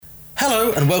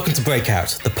Hello and welcome to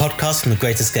Breakout, the podcast from The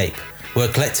Great Escape. We're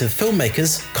a collective of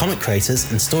filmmakers, comic creators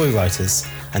and story writers,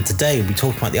 and today we'll be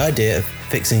talking about the idea of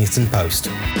fixing it in post.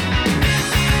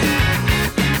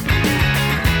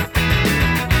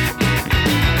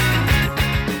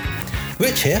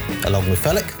 Rich here, along with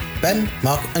Felix, Ben,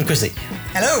 Mark and Chrissy.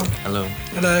 Hello. Hello.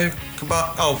 Hello.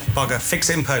 Oh, bugger.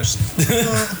 Fix it in post.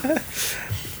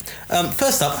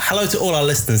 First up, hello to all our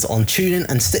listeners on TuneIn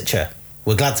and Stitcher.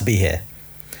 We're glad to be here.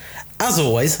 As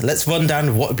always, let's run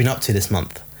down what we've been up to this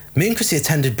month. Me and Chrissy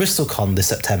attended BristolCon this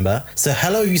September, so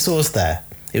hello if you saw us there.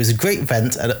 It was a great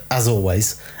event, as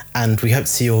always, and we hope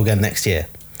to see you all again next year.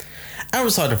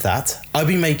 Outside of that, I've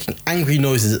been making angry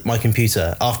noises at my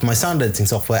computer after my sound editing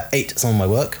software ate some of my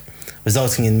work,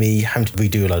 resulting in me having to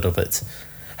redo a load of it.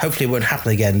 Hopefully it won't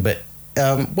happen again, but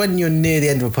when you're near the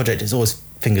end of a project, it's always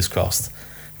fingers crossed.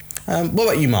 What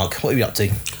about you, Mark? What are you up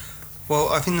to? Well,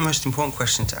 I think the most important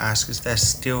question to ask is there's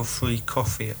still free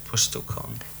coffee at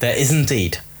BristolCon. There is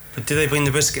indeed. But did they bring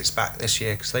the biscuits back this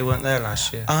year? Because they weren't there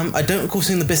last year. I don't recall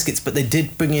seeing the biscuits, but they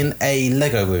did bring in a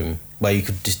Lego room where you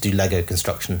could just do Lego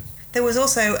construction. There was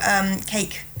also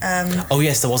cake. Oh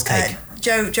yes, there was cake.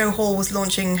 Jo Hall was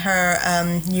launching her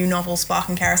new novel Spark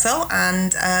and Carousel,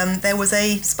 and there was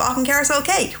a Spark and Carousel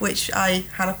cake, which I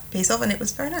had a piece of, and it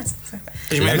was very nice. So.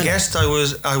 As you may have guessed,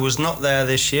 I was not there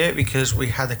this year because we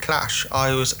had a clash.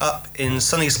 I was up in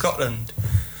sunny Scotland.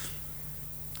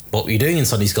 What were you doing in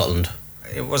sunny Scotland?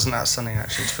 It wasn't that sunny,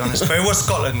 actually, to be honest, but it was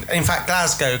Scotland. In fact,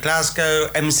 Glasgow,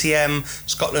 MCM,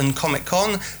 Scotland Comic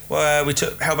Con, where we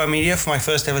took Hellbound Media for my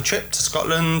first ever trip to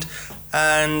Scotland,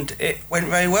 and it went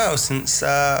very well since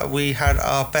we had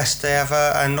our best day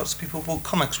ever, and lots of people bought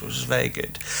comics, which was very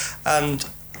good. And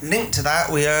linked to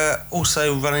that, we are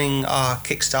also running our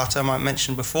Kickstarter, I might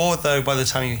mention before, though by the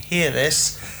time you hear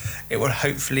this, it will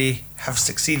hopefully have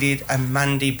succeeded, and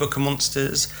Mandy Book of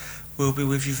Monsters will be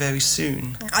with you very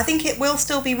soon. I think it will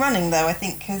still be running though, I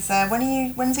think, because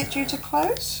when's it due to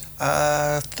close?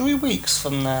 3 weeks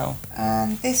from now.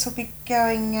 This will be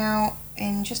going out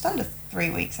in just under 3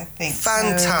 weeks, I think.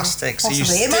 Fantastic. So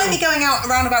possibly. It might be going out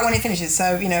around about when it finishes,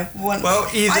 so, you know,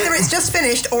 either it's just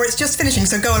finished or it's just finishing,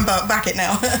 so go and back it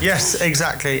now. Yes,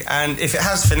 exactly. And if it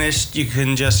has finished, you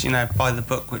can just, buy the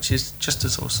book, which is just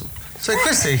as awesome. So,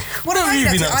 Chrissy, what have you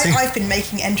been up to? I've been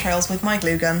making entrails with my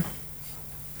glue gun.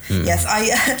 Yes,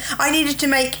 I needed to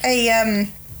make a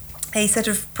set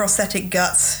of prosthetic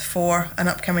guts for an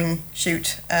upcoming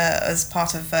shoot as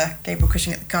part of Gabriel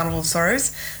Cushing at the Carnival of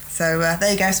Sorrows. So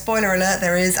there you go, spoiler alert,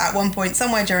 there is at one point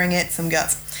somewhere during it some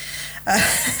guts.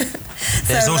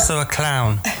 There's also a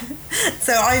clown.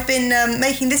 So I've been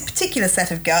making this particular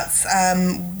set of guts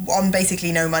on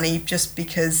basically no money, just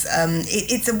because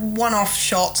it's a one-off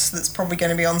shot that's probably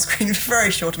going to be on screen for a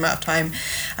very short amount of time.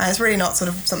 And it's really not sort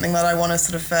of something that I want to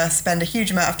sort of spend a huge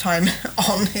amount of time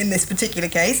on in this particular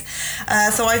case.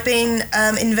 So I've been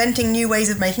inventing new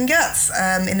ways of making guts.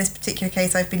 In this particular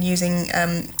case, I've been using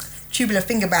tubular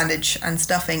finger bandage and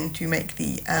stuffing to make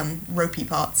the ropey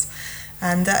parts.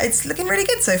 And it's looking really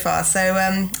good so far. So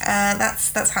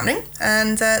that's happening.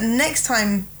 And next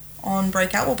time on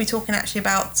Breakout, we'll be talking actually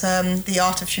about the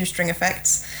art of shoestring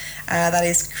effects. That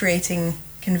is creating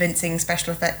convincing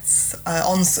special effects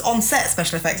on set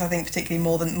special effects. I think particularly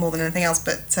more than anything else,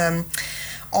 but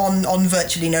on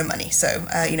virtually no money. So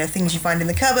things you find in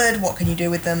the cupboard. What can you do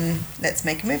with them? Let's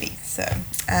make a movie. So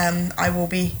I will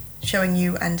be showing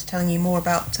you and telling you more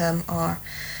about our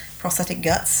prosthetic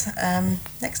guts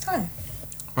next time.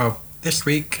 Well, this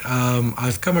week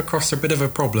I've come across a bit of a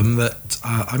problem that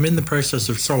I'm in the process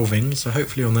of solving, so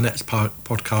hopefully on the next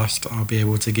podcast I'll be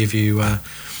able to give you a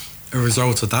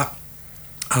result of that.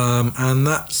 And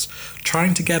that's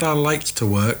trying to get our lights to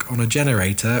work on a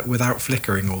generator without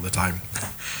flickering all the time,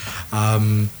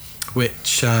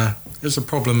 which is a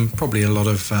problem probably a lot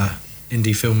of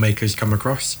indie filmmakers come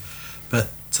across. But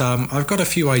I've got a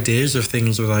few ideas of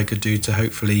things that I could do to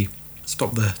hopefully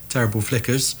stop the terrible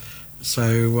flickers.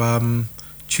 So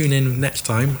tune in next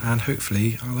time and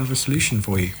hopefully I'll have a solution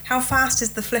for you. How fast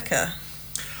is the flicker?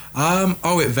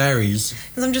 It varies.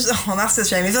 Because that's a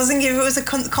shame. I was thinking if it was a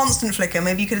constant flicker,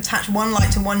 maybe you could attach one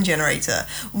light to one generator,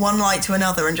 one light to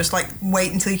another, and just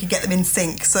wait until you could get them in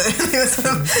sync, so they were sort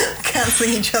of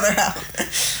cancelling each other out.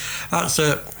 That's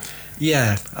it.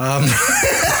 Yeah.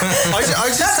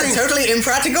 That's a totally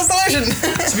impractical solution.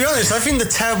 To be honest, I think the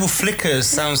terrible flickers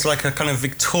sounds like a kind of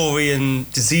Victorian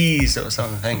disease or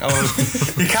something.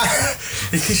 You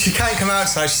can't come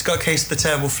outside, she's got a case of the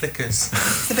terrible flickers.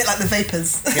 It's a bit like the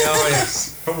vapours. Yeah,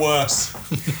 yes, but worse.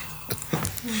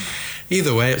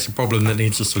 Either way, it's a problem that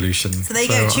needs a solution. So there you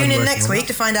go. Tune in next week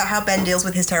to find out how Ben deals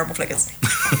with his terrible flickers.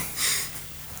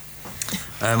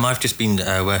 I've just been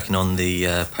working on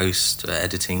the post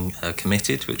editing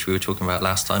committed, which we were talking about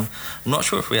last time. I'm not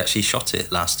sure if we actually shot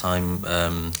it last time.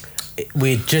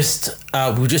 We were just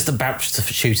about to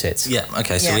shoot it. Yeah,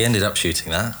 okay, so we ended up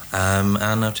shooting that,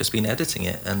 and I've just been editing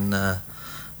it, and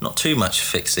not too much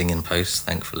fixing in post,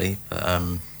 thankfully, but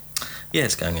yeah,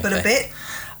 it's going okay. But a bit?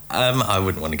 I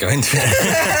wouldn't want to go into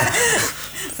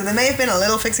it. So there may have been a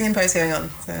little fixing in post going on.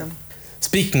 So.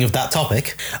 Speaking of that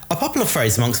topic, a popular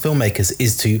phrase amongst filmmakers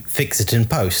is to fix it in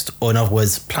post, or in other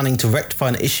words, planning to rectify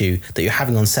an issue that you're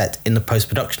having on set in the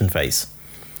post-production phase.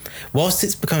 Whilst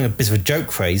it's becoming a bit of a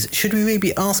joke phrase, should we really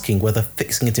be asking whether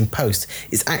fixing it in post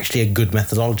is actually a good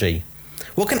methodology?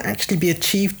 What can actually be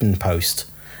achieved in post?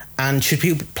 And should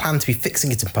people plan to be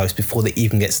fixing it in post before they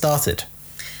even get started?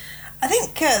 I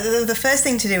think the first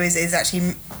thing to do is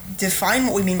actually define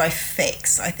what we mean by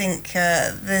fix. I think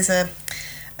there's an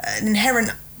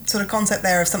inherent sort of concept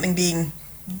there of something being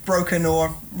broken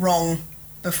or wrong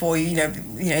before you know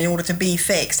in order to be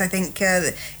fixed. I think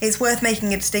it's worth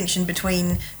making a distinction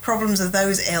between problems of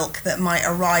those ilk that might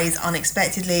arise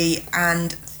unexpectedly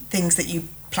and things that you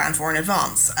plan for in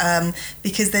advance,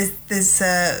 because there's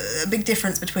a big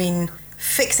difference between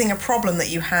fixing a problem that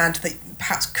you had that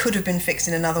perhaps could have been fixed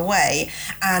in another way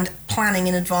and planning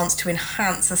in advance to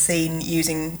enhance a scene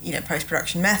using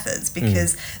post-production methods,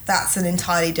 because that's an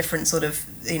entirely different sort of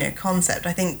concept.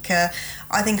 I think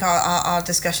our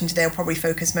discussion today will probably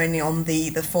focus mainly on the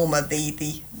former,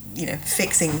 the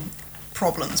fixing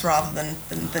problems rather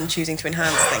than choosing to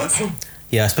enhance things.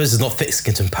 Yeah, I suppose it's not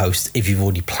fixing it in post if you've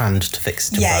already planned to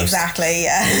fix it in post. Yeah, exactly.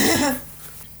 Yeah.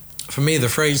 For me, the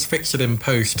phrase "fix it in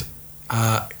post"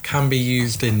 can be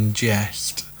used in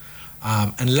jest,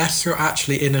 unless you're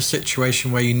actually in a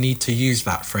situation where you need to use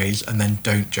that phrase, and then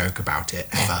don't joke about it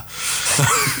ever.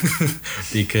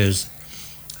 Because,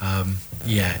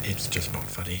 it's just not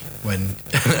funny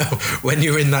when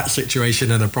you're in that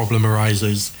situation and a problem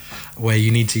arises where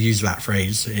you need to use that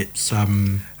phrase. It's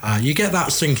you get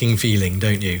that sinking feeling,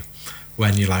 don't you,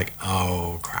 when you're like,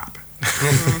 oh crap.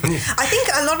 I think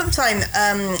a lot of the time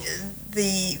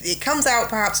it comes out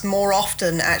perhaps more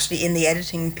often actually in the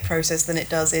editing process than it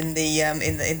does in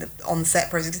the on set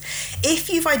process. If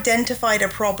you've identified a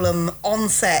problem on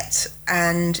set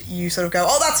and you sort of go,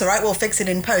 oh, that's all right, we'll fix it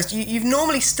in post, you've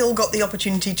normally still got the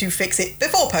opportunity to fix it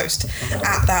before post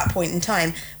at that point in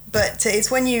time. But it's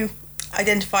when you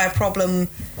identify a problem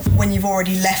when you've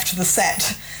already left the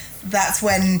set, that's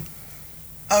when,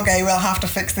 okay, we'll have to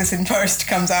fix this in post,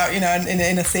 comes out, in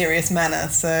a serious manner.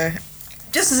 So,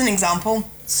 just as an example,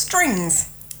 strings.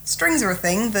 Strings are a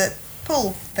thing that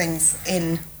pull things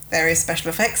in various special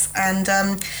effects. And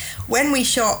when we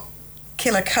shot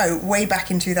Killer Coat way back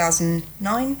in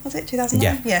 2009, was it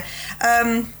 2009? Yeah.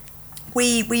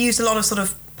 We used a lot of sort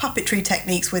of puppetry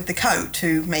techniques with the coat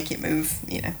to make it move,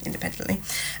 independently.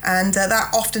 And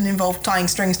that often involved tying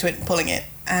strings to it and pulling it.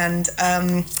 And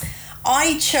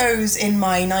I chose, in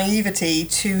my naivety,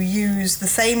 to use the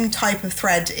same type of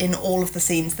thread in all of the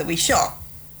scenes that we shot.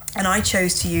 And I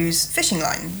chose to use fishing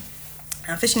line.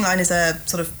 Now, fishing line is a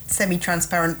sort of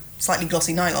semi-transparent, slightly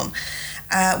glossy nylon,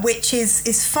 which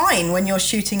is fine when you're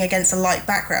shooting against a light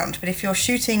background. But if you're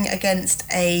shooting against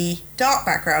a dark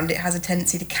background, it has a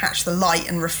tendency to catch the light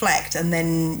and reflect, and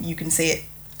then you can see it,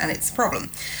 and it's a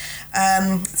problem.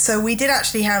 So we did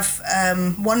actually have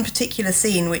one particular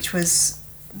scene which was,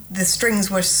 the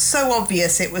strings were so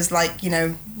obvious it was like,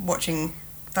 watching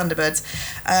Thunderbirds.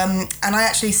 And I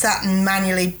actually sat and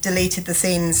manually deleted the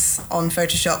scenes on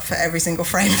Photoshop for every single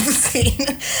frame of the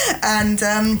scene. And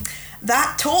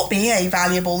that taught me a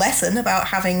valuable lesson about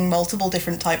having multiple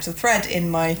different types of thread in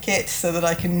my kit so that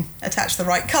I can attach the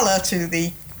right colour to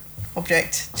the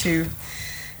object to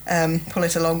pull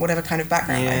it along whatever kind of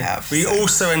background I have. We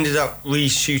also ended up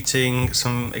reshooting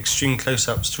some extreme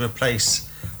close-ups to replace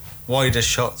wider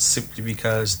shots simply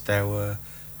because there were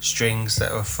strings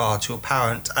that were far too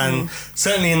apparent. And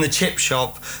certainly in the chip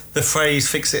shop, the phrase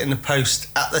 "fix it in the post"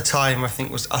 at the time I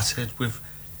think was uttered with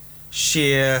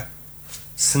sheer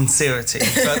sincerity.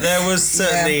 But there was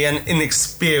certainly an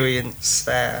inexperience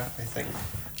there, I think.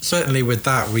 Certainly with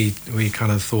that, we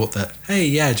kind of thought that, hey,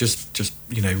 yeah, just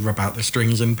rub out the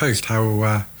strings in post.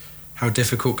 How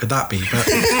difficult could that be? But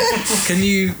can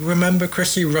you remember,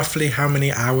 Chrissy, roughly how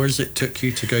many hours it took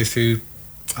you to go through?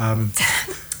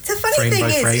 The funny thing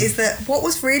is that what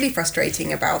was really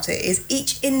frustrating about it is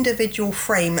each individual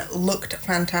frame looked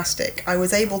fantastic. I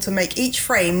was able to make each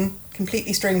frame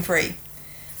completely string free,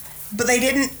 but they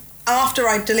didn't after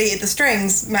I deleted the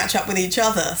strings, match up with each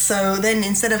other. So then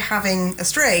instead of having a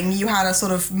string, you had a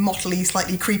sort of mottly,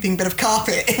 slightly creeping bit of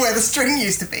carpet where the string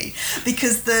used to be,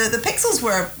 because the pixels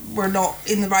were not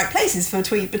in the right places for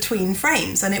between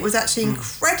frames, and it was actually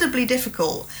incredibly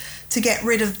difficult to get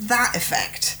rid of that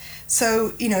effect.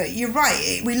 So, you're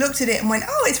right. We looked at it and went,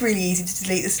 oh, it's really easy to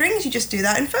delete the strings. You just do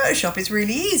that in Photoshop. It's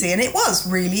really easy. And it was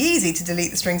really easy to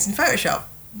delete the strings in Photoshop,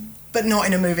 but not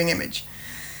in a moving image.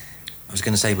 I was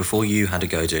going to say, before you had a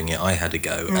go doing it, I had a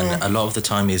go. And a lot of the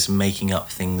time is making up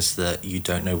things that you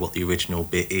don't know what the original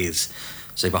bit is.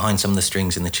 So behind some of the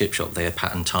strings in the chip shop, they are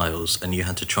pattern tiles, and you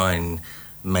had to try and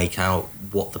make out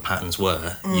what the patterns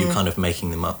were. You're kind of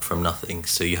making them up from nothing.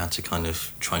 So you had to kind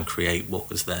of try and create what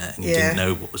was there, and you didn't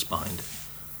know what was behind it.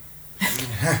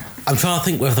 I'm trying to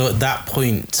think whether at that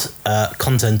point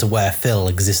content-aware fill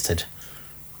existed.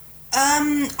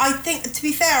 I think, to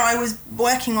be fair, I was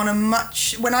working on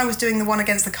when I was doing the one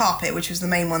against the carpet, which was the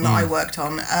main one that I worked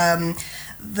on,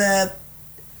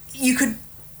 you could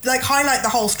highlight the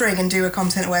whole string and do a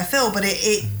content-aware fill, but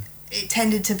it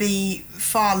tended to be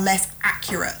far less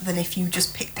accurate than if you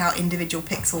just picked out individual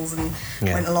pixels and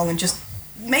went along and just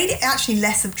made it actually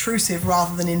less obtrusive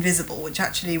rather than invisible, which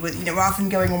actually was, rather than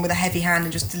going on with a heavy hand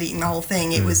and just deleting the whole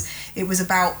thing, it was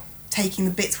about taking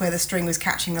the bits where the string was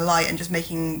catching the light and just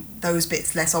making those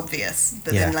bits less obvious,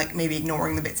 but then maybe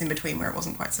ignoring the bits in between where it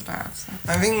wasn't quite so bad. So.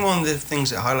 I think one of the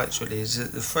things it highlights really is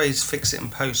that the phrase "fix it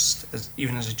and post,"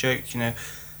 even as a joke, and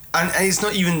it's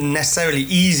not even necessarily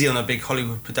easy on a big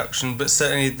Hollywood production, but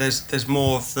certainly there's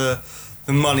more of the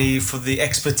money for the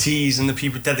expertise and the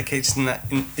people dedicated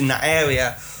in that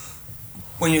area.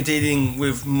 When you're dealing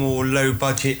with more low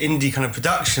budget indie kind of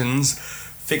productions,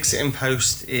 fix it in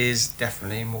post is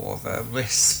definitely more of a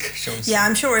risk, shall we say. Yeah,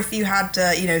 I'm sure if you had,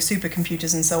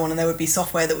 supercomputers and so on, and there would be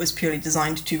software that was purely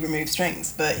designed to remove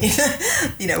strings. But,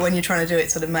 when you're trying to do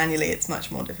it sort of manually, it's much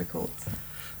more difficult.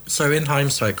 So in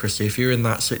hindsight, Chrissy, if you're in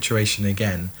that situation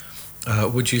again,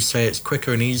 would you say it's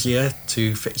quicker and easier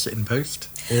to fix it in post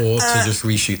or to just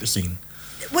reshoot the scene?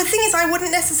 Well, the thing is, I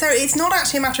wouldn't necessarily... It's not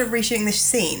actually a matter of reshooting this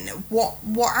scene. What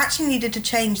actually needed to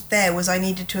change there was I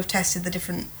needed to have tested the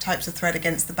different types of thread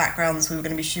against the backgrounds we were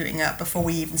going to be shooting at before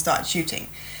we even started shooting.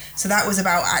 So that was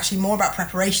more about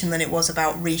preparation than it was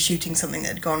about reshooting something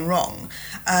that had gone wrong.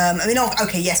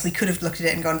 Yes, we could have looked at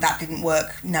it and gone, that didn't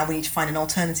work, now we need to find an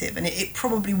alternative. And it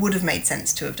probably would have made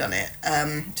sense to have done it,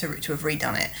 to have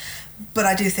redone it. But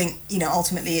I do think,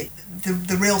 ultimately,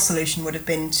 the real solution would have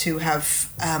been to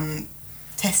have...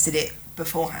 tested it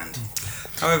beforehand.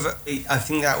 However, I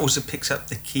think that also picks up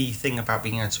the key thing about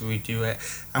being able to redo it,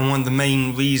 and one of the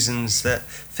main reasons that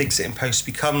fix it in post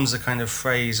becomes a kind of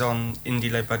phrase on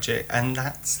indie low budget, and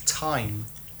that's time.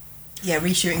 Yeah,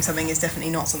 reshooting something is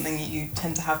definitely not something that you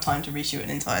tend to have time to reshoot an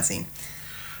entire scene.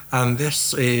 And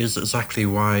this is exactly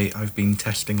why I've been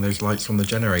testing those lights on the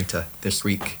generator this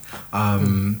week.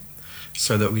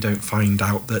 So that we don't find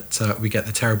out that we get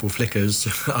the terrible flickers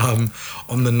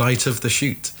on the night of the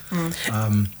shoot.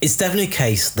 It's definitely a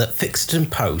case that fixed in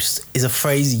post is a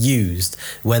phrase used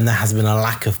when there has been a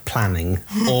lack of planning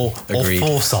or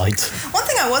foresight. One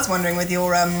thing I was wondering with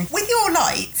your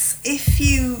lights,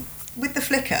 with the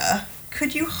flicker,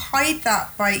 could you hide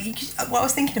that by... What I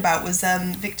was thinking about was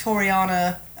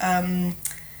Victoriana...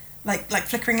 like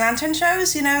flickering lantern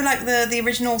shows, like the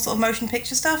original sort of motion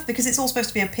picture stuff, because it's all supposed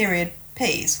to be a period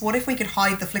piece. What if we could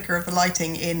hide the flicker of the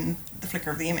lighting in the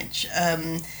flicker of the image,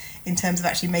 in terms of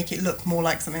actually make it look more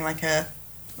like something like a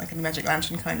magic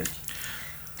lantern kind of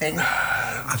thing?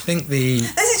 I think this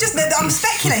is just... I'm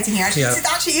speculating here, actually. This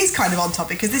actually is kind of on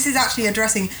topic, because this is actually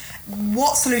addressing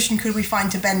what solution could we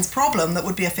find to Ben's problem that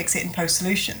would be a fix-it-in-post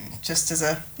solution, just as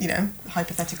a,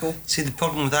 hypothetical... See, the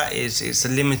problem with that is it's a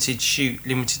limited shoot,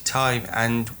 limited time,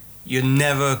 and you're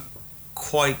never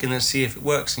quite going to see if it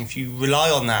works. And if you rely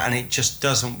on that and it just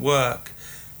doesn't work,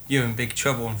 you're in big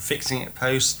trouble, and fixing it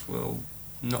post will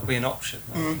not be an option.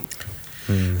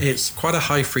 It's quite a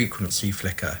high-frequency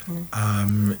flicker.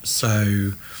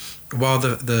 So while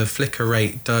the flicker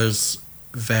rate does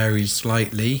vary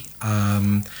slightly,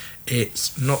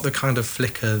 it's not the kind of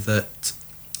flicker that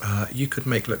you could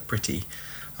make look pretty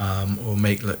or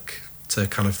make look to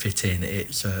kind of fit in.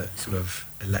 It's a sort of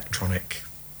electronic,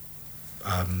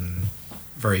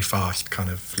 very fast kind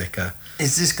of flicker.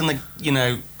 Is this going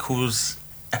to, cause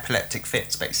epileptic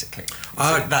fits, basically?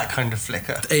 That kind of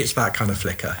flicker? It's that kind of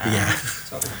flicker, yeah.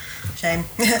 Shame.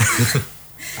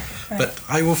 But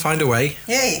I will find a way.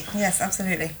 Yay, yes,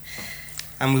 absolutely.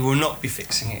 And we will not be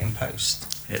fixing it in post.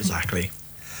 Exactly.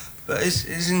 But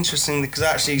it's interesting because it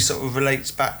actually sort of relates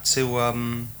back to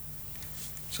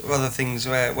sort of other things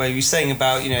where you're saying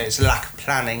about, it's a lack of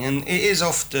planning, and it is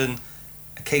often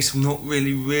a case of not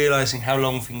really realising how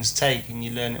long things take, and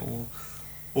you learn it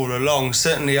all along.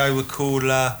 Certainly I recall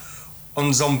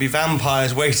on zombie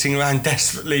vampires waiting around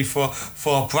desperately for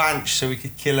a branch so we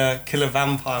could kill a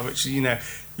vampire, which,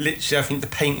 literally I think the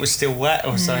paint was still wet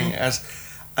or something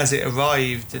as it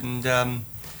arrived. And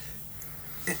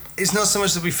it's not so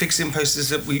much that we fixed it in post, as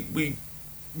that we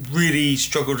really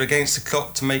struggled against the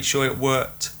clock to make sure it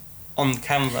worked on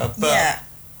camera. But yeah.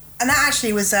 And that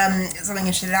actually was something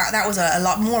interesting. That was a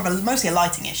lot more of mostly a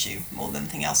lighting issue more than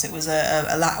anything else. It was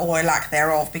a lack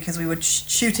thereof, because we were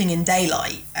shooting in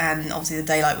daylight, and obviously the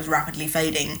daylight was rapidly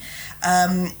fading.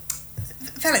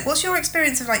 Felix, what's your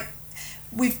experience of, like,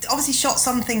 we've obviously shot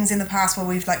some things in the past where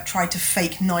we've, like, tried to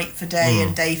fake night for day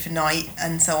and day for night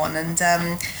and so on. And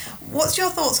what's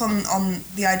your thoughts on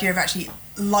the idea of actually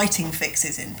lighting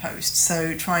fixes in post?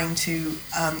 So trying to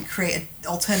create an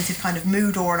alternative kind of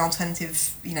mood or an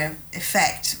alternative,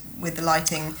 effect with the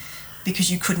lighting,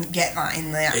 because you couldn't get that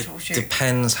in the actual shoot. It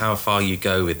depends how far you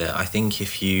go with it. I think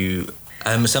if you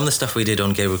some of the stuff we did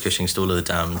on Gabriel Cushing's Stall of the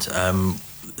Damned,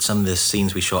 some of the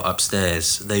scenes we shot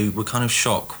upstairs, they were kind of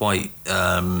shot quite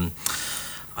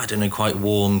quite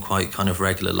warm, quite kind of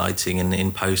regular lighting, and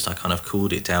in post I kind of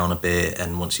cooled it down a bit,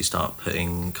 and once you start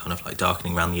putting kind of like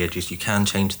darkening around the edges, you can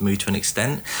change the mood to an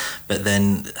extent, but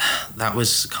then that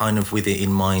was kind of with it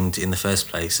in mind in the first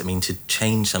place. I mean, to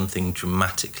change something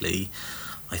dramatically,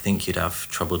 I think you'd have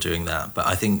trouble doing that, but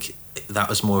I think that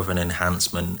was more of an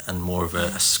enhancement and more of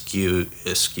a skewed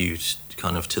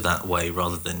kind of to that way,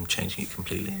 rather than changing it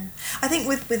completely. Yeah. I think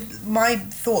with my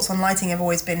thoughts on lighting have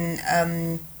always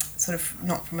been sort of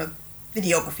not from a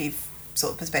videography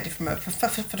sort of perspective, from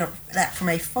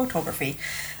a photography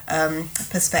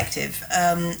perspective,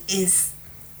 is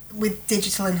with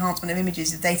digital enhancement of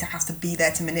images, the data has to be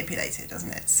there to manipulate it,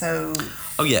 doesn't it? So.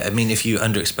 Oh yeah, I mean, if you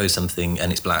underexpose something and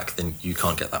it's black, then you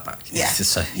can't get that back. Yeah.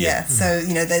 So, So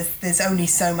there's only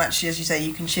so much, as you say,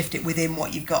 you can shift it within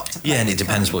what you've got to play. Yeah, and it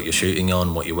depends what you're shooting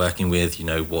on, what you're working with.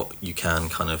 What you can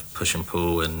kind of push and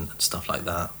pull and stuff like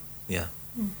that. Yeah.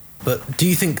 But do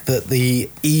you think that the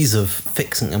ease of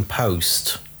fixing and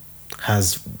post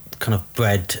has kind of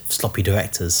bred sloppy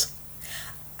directors?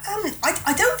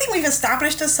 I don't think we've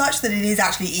established as such that it is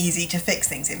actually easy to fix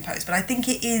things in post, but I think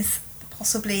it is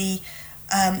possibly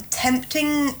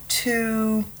tempting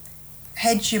to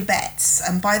hedge your bets.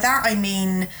 And by that I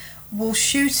mean, we'll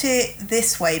shoot it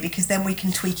this way because then we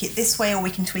can tweak it this way, or we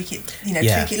can tweak it,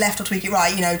 tweak it left or tweak it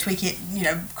right, tweak it,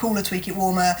 cooler, tweak it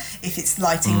warmer if it's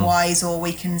lighting wise, or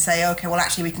we can say, okay, well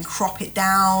actually we can crop it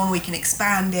down, we can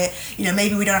expand it,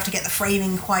 maybe we don't have to get the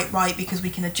framing quite right because we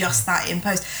can adjust that in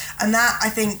post. And that, I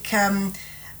think,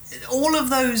 all of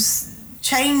those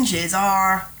changes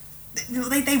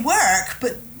they work,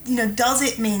 but does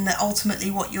it mean that ultimately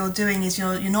what you're doing is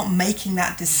you're not making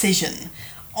that decision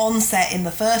on set in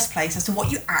the first place as to what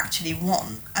you actually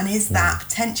want, and is that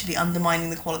potentially undermining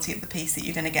the quality of the piece that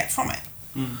you're going to get from it?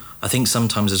 I think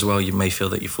sometimes as well you may feel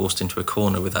that you're forced into a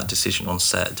corner with that decision on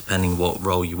set, depending what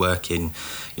role you work in.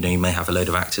 You may have a load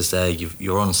of actors there,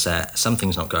 you're on set,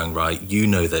 something's not going right,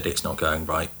 that it's not going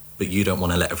right, but you don't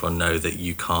want to let everyone know that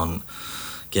you can't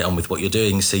get on with what you're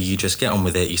doing, so you just get on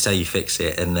with it, you say you fix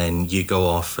it, and then you go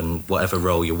off, and whatever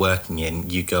role you're working in,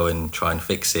 you go and try and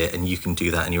fix it, and you can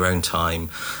do that in your own time,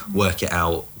 work it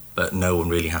out, but no one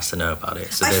really has to know about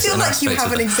it. So I feel like you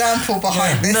have an example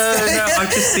behind this. No,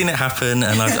 I've just seen it happen,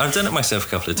 and I've done it myself a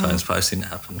couple of times, but I've seen it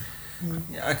happen.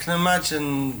 Yeah, I can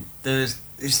imagine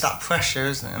it's that pressure,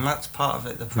 isn't it? And that's part of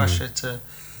it, the pressure to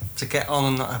get on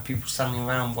and not have people standing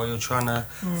around while you're trying to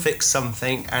fix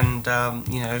something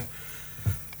and,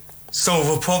 solve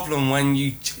a problem. When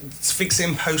you fix it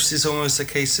in post is almost a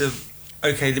case of,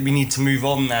 okay, that we need to move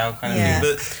on now, kind of thing.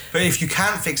 But if you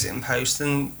can't fix it in post,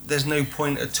 then there's no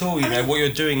point at all. What you're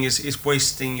doing is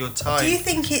wasting your time. Do you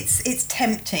think it's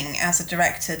tempting as a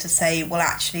director to say, well,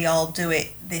 actually, I'll do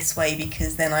it this way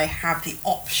because then I have the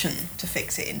option to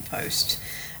fix it in post?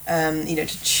 To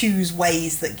choose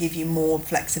ways that give you more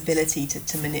flexibility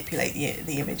to manipulate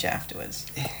the image afterwards.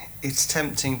 It's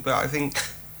tempting, but I think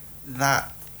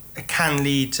that it can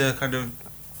lead to a kind of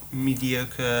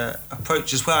mediocre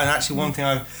approach as well. And actually one thing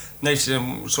I've noticed,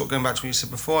 and sort of going back to what you said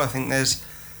before, I think there's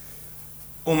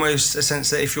almost a sense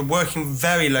that if you're working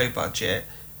very low budget,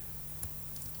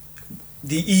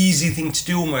 the easy thing to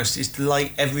do almost is to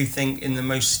light everything in the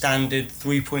most standard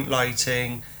 3-point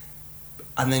lighting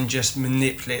and then just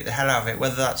manipulate the hell out of it.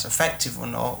 Whether that's effective or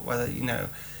not, whether,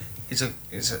 is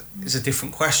a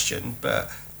different question, but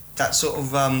that sort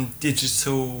of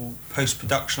digital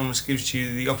post-production almost gives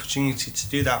you the opportunity to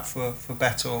do that for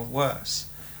better or worse.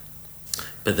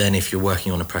 But then if you're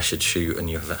working on a pressured shoot and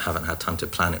you haven't had time to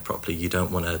plan it properly, you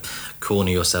don't want to corner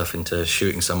yourself into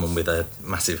shooting someone with a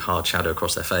massive hard shadow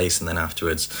across their face, and then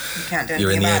afterwards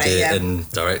you're in the edit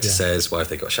and director says, why have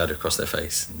they got shadow across their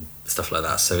face and stuff like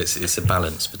that. So it's a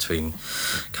balance between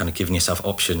kind of giving yourself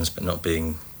options but not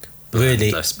being bland,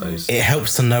 really, I suppose. It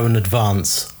helps to know in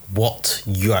advance what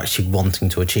you're actually wanting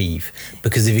to achieve,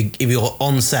 because if you're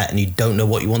on set and you don't know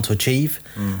what you want to achieve,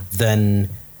 then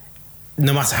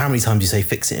no matter how many times you say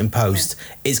fix it in post,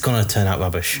 it's going to turn out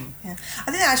rubbish. Yeah,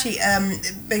 I think that actually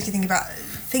makes you think about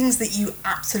things that you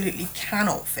absolutely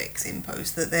cannot fix in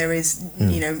post, that there is,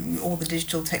 all the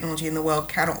digital technology in the world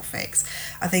cannot fix.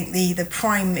 I think the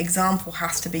prime example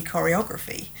has to be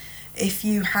choreography. If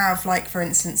you have, like, for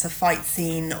instance, a fight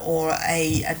scene or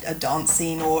a dance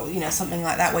scene or, something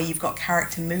like that where you've got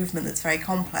character movement that's very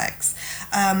complex,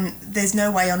 there's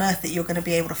no way on earth that you're going to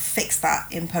be able to fix that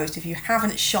in post if you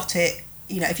haven't shot it,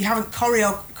 if you haven't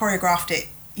choreographed it,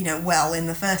 well in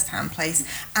the first-hand place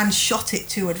and shot it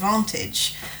to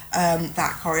advantage,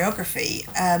 that choreography,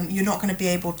 you're not going to be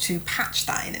able to patch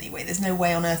that in any way. There's no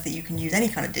way on earth that you can use any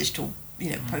kind of digital,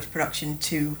 post-production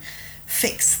to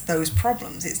fix those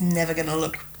problems. It's never going to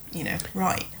look,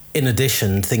 right. In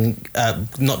addition,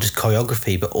 not just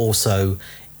choreography, but also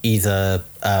either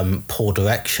poor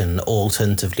direction or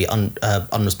alternatively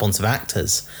unresponsive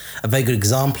actors. A very good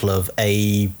example of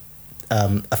a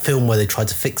film where they tried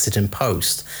to fix it in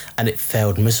post and it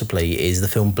failed miserably is the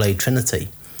film Blade Trinity,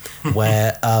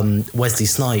 where Wesley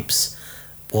Snipes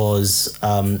was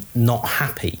not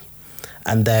happy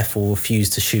and therefore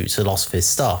refused to shoot to the loss of his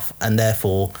stuff, and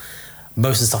therefore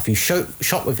most of the stuff you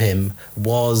shot with him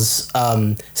was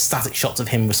static shots of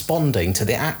him responding to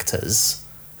the actors,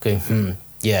 going,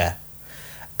 yeah.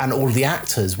 And all of the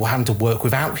actors were having to work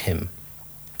without him.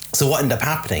 So what ended up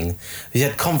happening, you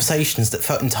had conversations that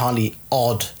felt entirely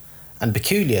odd and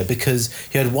peculiar, because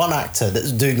you had one actor that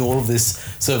was doing all of this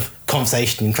sort of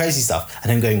conversation and crazy stuff,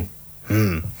 and him going,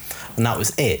 and that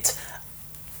was it.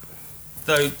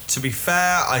 Though, to be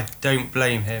fair, I don't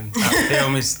blame him. That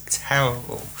film is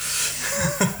terrible.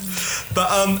 But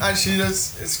actually,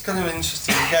 it's kind of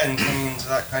interesting, again, coming into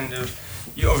that kind of...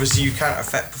 You can't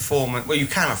affect performance. Well, you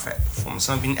can affect performance.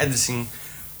 And I've been editing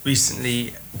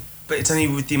recently, but it's only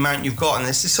with the amount you've got. And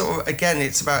this is sort of, again,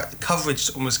 it's about coverage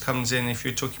that almost comes in if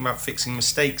you're talking about fixing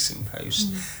mistakes in post.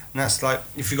 And that's like,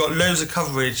 if you've got loads of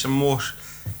coverage and more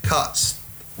cuts,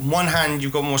 on one hand,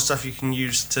 you've got more stuff you can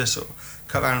use to sort of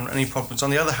cut down any problems. On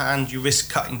the other hand, you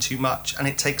risk cutting too much and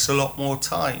it takes a lot more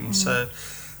time. So,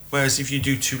 whereas if you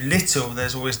do too little,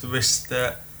 there's always the risk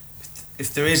that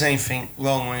if there is anything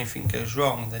wrong or anything goes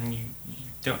wrong, then you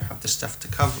don't have the stuff to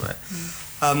cover it.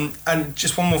 And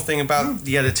just one more thing about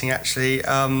the editing, actually.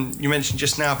 You mentioned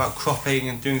just now about cropping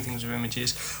and doing things with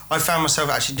images. I found myself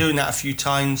actually doing that a few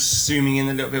times, zooming in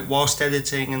a little bit whilst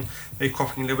editing and maybe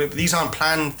cropping a little bit. But these aren't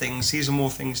planned things. These are more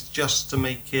things just to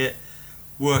make it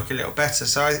work a little better.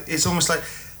 So it's almost like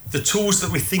the tools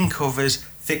that we think of as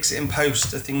fix it in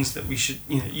post are things that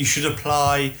you should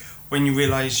apply when you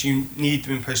realise you need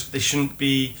them in post, but they shouldn't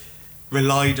be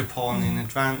relied upon in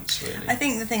advance, really. I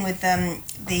think the thing with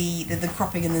the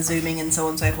cropping and the zooming and so on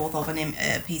and so forth of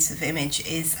a piece of image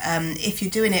is if you're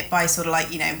doing it by sort of like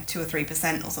 2 or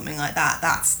 3% or something like that,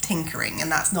 that's tinkering, and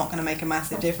that's not going to make a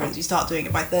massive difference. You start doing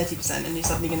it by 30% and you're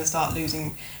suddenly going to start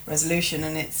losing resolution,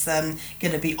 and it's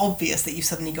going to be obvious that you've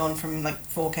suddenly gone from like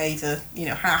 4K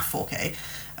to half 4K,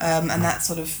 and that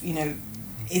sort of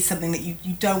is something that you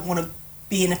don't want to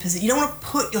be in a position. You don't want to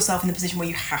put yourself in a position where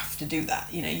you have to do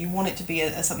that. You want it to be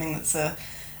something that's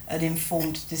an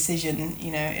informed decision.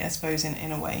 I suppose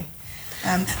in a way.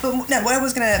 But no, I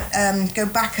was going to go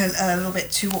back a little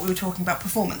bit to what we were talking about,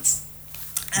 performance,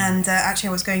 and actually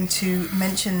I was going to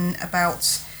mention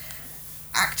about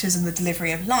actors and the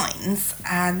delivery of lines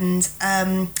and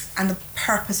the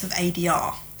purpose of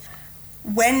ADR.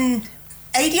 When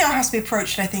ADR has to be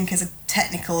approached, I think, as a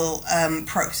technical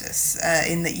process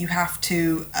in that you have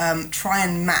to try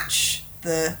and match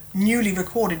the newly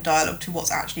recorded dialogue to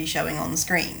what's actually showing on the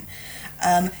screen.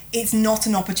 It's not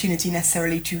an opportunity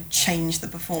necessarily to change the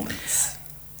performance.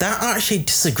 That I actually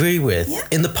disagree with. Yeah.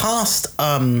 In the past,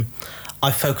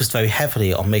 I focused very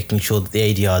heavily on making sure that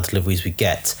the ADR deliveries we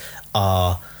get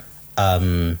are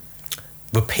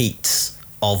repeats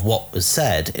of what was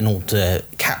said in order to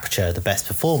capture the best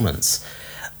performance.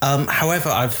 However,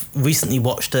 I've recently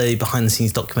watched a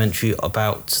behind-the-scenes documentary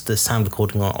about the sound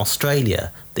recording on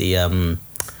Australia, the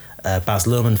Baz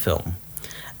Luhrmann film,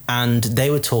 and they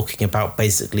were talking about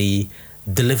basically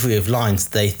delivery of lines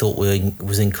they thought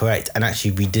was incorrect and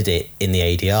actually redid it in the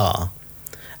ADR.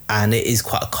 and it is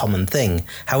quite a common thing.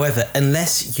 However,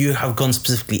 unless you have gone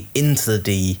specifically into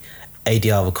the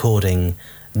ADR recording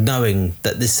knowing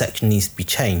that this section needs to be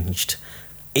changed,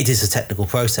 it is a technical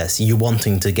process. You're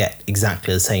wanting to get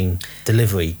exactly the same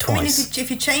delivery twice. I mean, if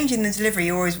you're changing the delivery,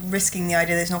 you're always risking the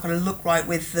idea that it's not going to look right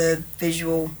with the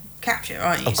visual capture,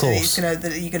 aren't you? Of course. So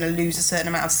you're going to lose a certain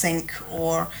amount of sync,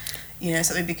 or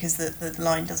something because the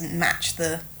line doesn't match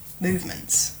the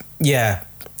movements. Yeah,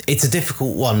 it's a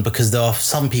difficult one because there are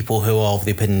some people who are of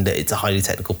the opinion that it's a highly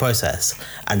technical process,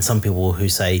 and some people who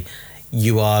say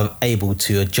you are able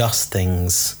to adjust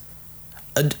things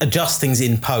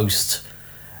in post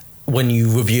when you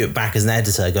review it back as an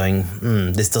editor, going,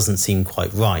 this doesn't seem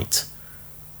quite right.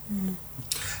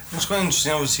 It's quite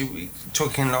interesting. Obviously, we're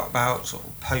talking a lot about sort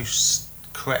of post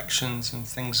corrections and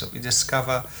things that we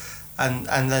discover, and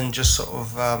then just sort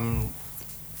of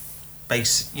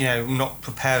not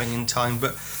preparing in time.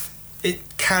 But it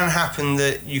can happen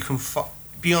that you can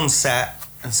be on set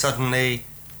and suddenly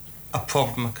a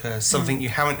problem occurs, something you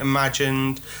haven't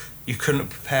imagined, you couldn't have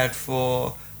prepared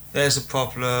for. There's a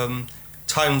problem.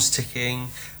 Time's ticking,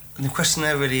 and the question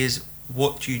there really is,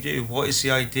 what do you do? What is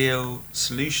the ideal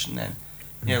solution then?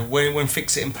 When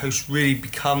fix it in post really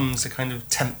becomes a kind of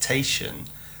temptation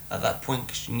at that point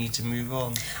because you need to move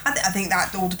on. I think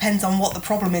that all depends on what the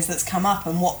problem is that's come up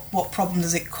and what problem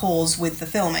does it cause with the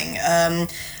filming.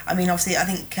 I mean, obviously, I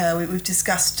think we've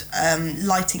discussed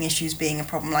lighting issues being a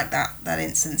problem, like that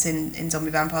instance in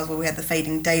Zombie Vampires where we had the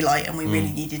fading daylight and we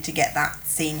really needed to get that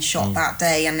scene shot that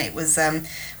day, and it was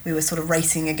we were sort of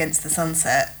racing against the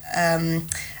sunset,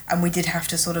 and we did have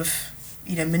to sort of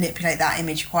manipulate that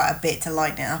image quite a bit to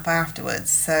lighten it up afterwards.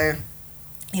 So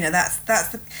that's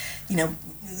the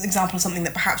example of something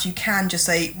that perhaps you can just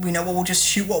say, we'll just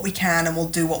shoot what we can and we'll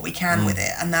do what we can with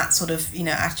it, and that sort of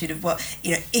attitude of,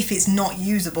 if it's not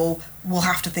usable, we'll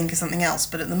have to think of something else,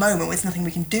 but at the moment there's nothing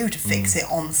we can do to fix it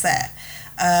on set.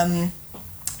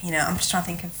 I'm just trying to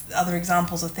think of other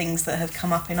examples of things that have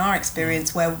come up in our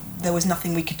experience where there was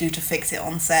nothing we could do to fix it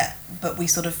on set, but we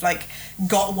sort of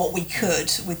got what we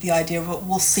could with the idea of,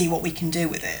 we'll see what we can do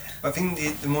with it. I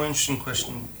think the more interesting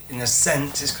question, in a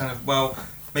sense, is kind of, well,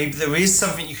 maybe there is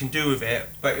something you can do with it,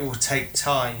 but it will take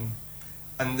time.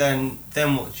 And then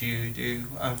what do you do?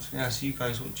 So you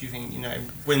guys, what do you think?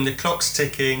 When the clock's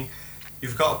ticking,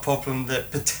 you've got a problem that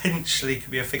potentially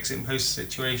could be a fix it in post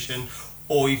situation,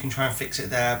 or you can try and fix it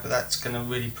there, but that's going to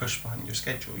really push behind your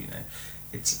schedule.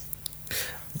 It's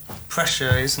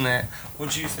pressure, isn't it?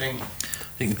 What do you think?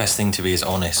 I think the best thing to be is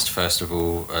honest, first of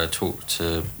all, talk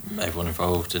to everyone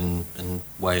involved and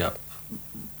weigh up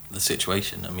the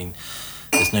situation. I mean,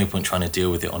 there's no point trying to deal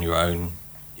with it on your own.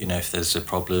 If there's a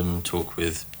problem, talk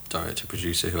with director,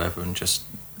 producer, whoever, and just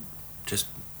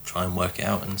try and work it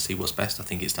out and see what's best. I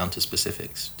think it's down to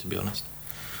specifics, to be honest.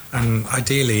 And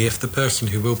ideally, if the person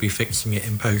who will be fixing it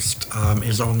in post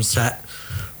is on set,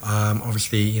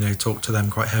 obviously, talk to them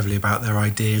quite heavily about their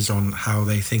ideas on how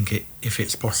they think if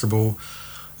it's possible,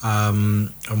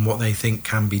 and what they think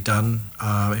can be done.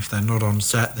 If they're not on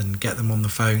set, then get them on the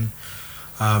phone.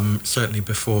 Certainly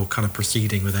before kind of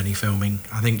proceeding with any filming.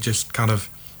 I think just kind of,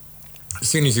 as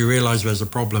soon as you realise there's a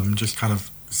problem, just kind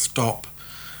of stop,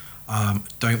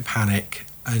 don't panic,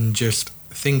 and just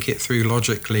think it through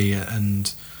logically,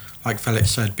 and like Felix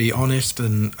said, be honest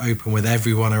and open with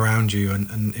everyone around you,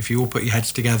 and if you all put your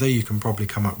heads together, you can probably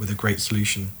come up with a great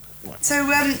solution. So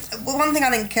one thing I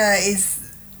think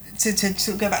is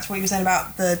to go back to what you were saying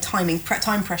about the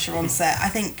time pressure on set. I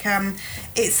think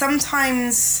it's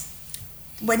sometimes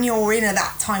when you're in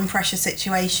that time pressure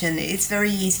situation, it's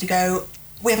very easy to go,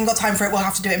 we haven't got time for it, we'll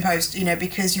have to do it in post,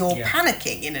 because you're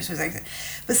panicking,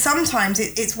 But sometimes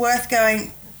it's worth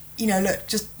going,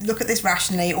 just look at this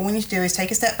rationally. All we need to do is take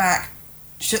a step back,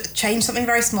 change something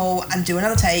very small and do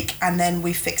another take, and then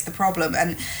we fix the problem.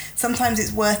 And sometimes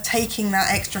it's worth taking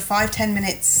that extra 5-10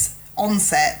 minutes on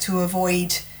set to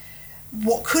avoid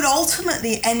what could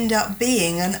ultimately end up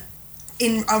being an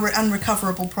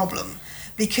unrecoverable problem.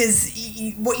 Because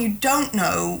what you don't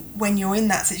know when you're in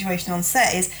that situation on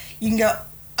set is you can go,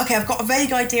 okay, I've got a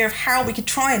vague idea of how we could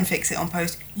try and fix it on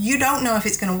post. You don't know if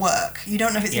it's going to work. You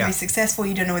don't know if it's going to be successful.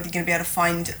 You don't know whether you're going to be able to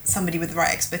find somebody with the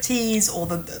right expertise or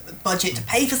the budget to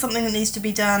pay for something that needs to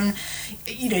be done.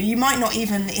 You might not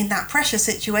even in that pressure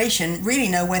situation really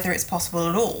know whether it's possible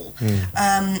at all.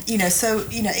 So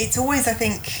it's always, I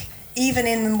think, even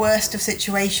in the worst of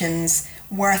situations,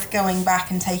 worth going back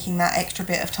and taking that extra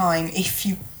bit of time if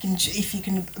you if you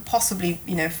can possibly,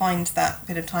 find that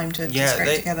bit of time to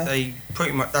scrape together. They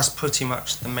pretty much, that's pretty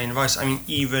much the main advice. I mean,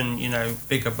 even,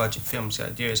 bigger budget films, the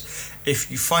idea is if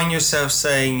you find yourself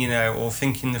saying, or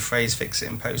thinking the phrase fix it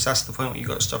in post, that's the point where you've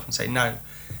got to stop and say, no,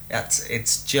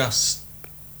 it's just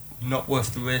not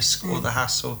worth the risk or the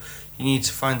hassle. You need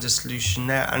to find a solution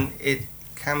there. And it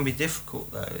can be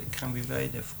difficult, though. It can be very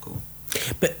difficult.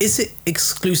 But is it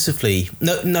exclusively,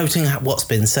 noting what's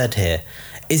been said here,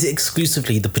 is it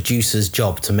exclusively the producer's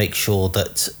job to make sure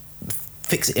that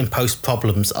fix-it-in-post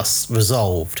problems are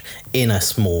resolved in a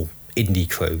small indie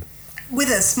crew? With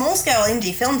a small-scale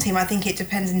indie film team, I think it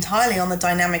depends entirely on the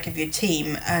dynamic of your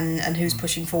team and who's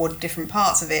pushing forward different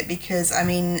parts of it. Because,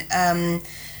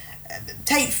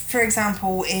 take, for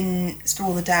example, in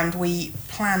Straw the Damned, we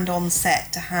planned on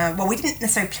set to have... Well, we didn't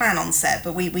necessarily plan on set,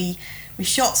 but we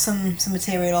shot some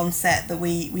material on set that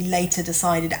we later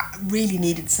decided really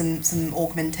needed some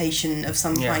augmentation of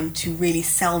some kind to really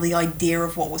sell the idea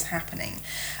of what was happening.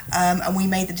 And we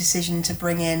made the decision to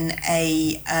bring in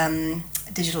a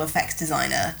digital effects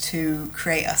designer to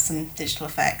create us some digital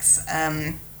effects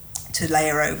to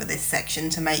layer over this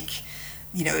section to make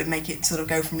it sort of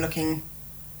go from looking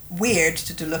weird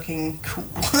to looking cool.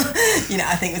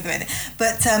 I think was the main thing.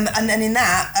 But and in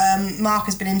that, Mark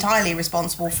has been entirely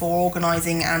responsible for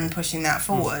organising and pushing that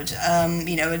forward.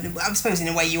 I suppose in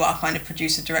a way you are kind of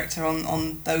producer director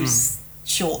on those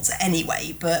shorts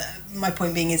anyway. But my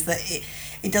point being is that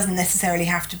it doesn't necessarily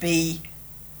have to be.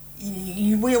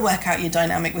 You will work out your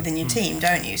dynamic within your team,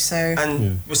 don't you? So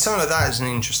with something like that is an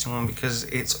interesting one because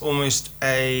it's almost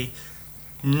a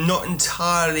not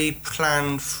entirely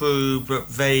planned through but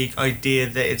vague idea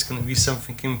that it's going to be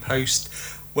something in post,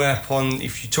 whereupon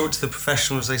if you talk to the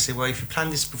professionals they say, well, if you plan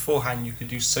this beforehand you could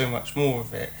do so much more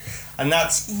of it, and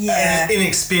that's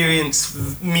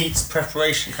inexperience meets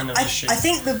preparation kind of issue. I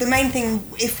think that the main thing,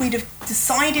 if we'd have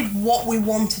decided what we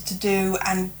wanted to do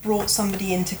and brought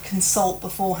somebody in to consult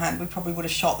beforehand, we probably would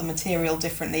have shot the material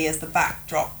differently as the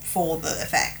backdrop for the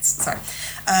effects.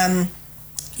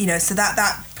 So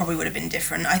that probably would have been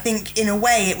different. I think in a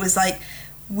way it was like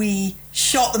we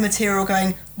shot the material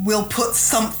going, we'll put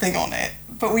something on it,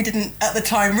 but we didn't at the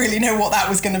time really know what that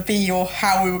was going to be or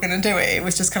how we were going to do it. It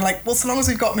was just kind of like, well, so long as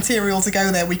we've got material to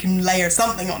go there, we can layer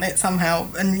something on it somehow.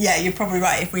 And yeah, you're probably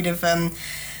right. If we'd have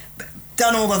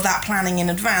done all of that planning in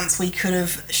advance, we could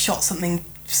have shot something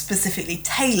specifically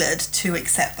tailored to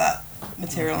accept that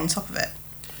material on top of it.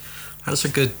 That's a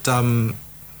good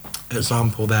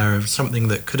example there of something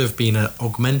that could have been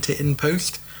augmented in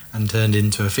post and turned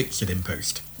into a fix it in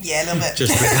post. Yeah, a little bit.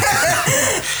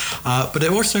 But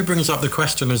it also brings up the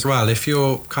question as well, if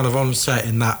you're kind of on set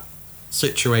in that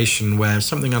situation where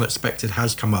something unexpected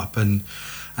has come up and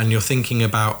you're thinking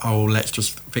about, let's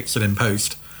just fix it in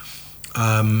post,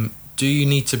 do you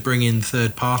need to bring in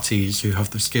third parties who have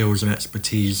the skills and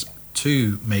expertise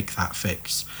to make that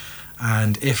fix?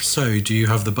 And if so, do you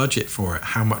have the budget for it?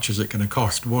 How much is it going to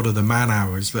cost? What are the man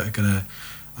hours that are going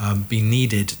to be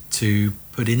needed to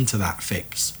put into that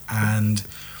fix? And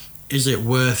is it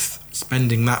worth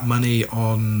spending that money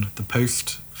on the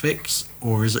post fix,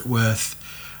 or is it worth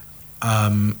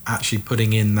actually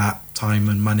putting in that time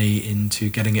and money into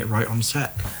getting it right on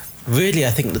set? Really, I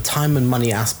think the time and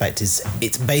money aspect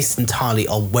it's based entirely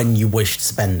on when you wish to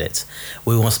spend it.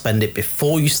 We want to spend it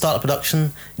before you start the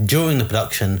production, during the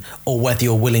production, or whether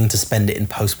you're willing to spend it in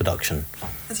post-production.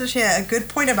 That's actually a good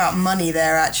point about money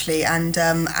there, actually,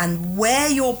 and where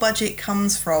your budget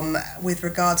comes from with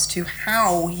regards to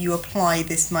how you apply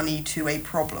this money to a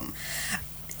problem.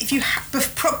 If you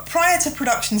prior to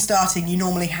production starting, you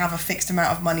normally have a fixed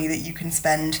amount of money that you can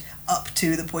spend up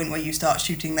to the point where you start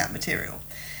shooting that material.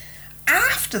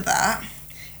 After that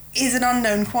is an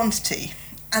unknown quantity,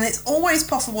 and it's always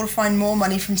possible to find more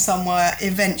money from somewhere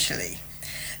eventually.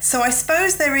 So I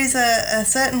suppose there is a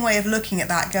certain way of looking at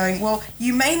that, going, well,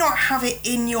 you may not have it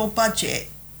in your budget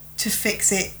to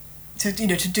fix it, to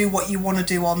do what you want to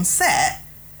do on set,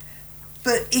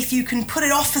 but if you can put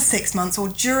it off for 6 months, or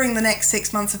during the next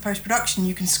 6 months of post-production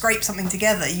you can scrape something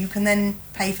together, you can then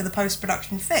pay for the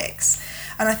post-production fix.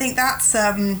 And I think that's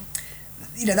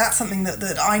that's something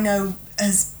that I know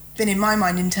has been in my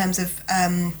mind in terms of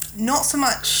not so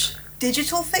much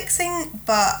digital fixing,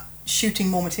 but shooting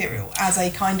more material as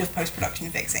a kind of post-production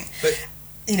fixing. But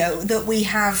that we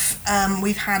have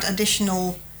we've had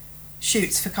additional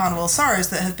shoots for Carnival of Sorrows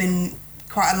that have been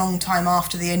quite a long time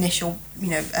after the initial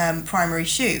primary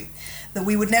shoot, that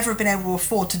we would never have been able to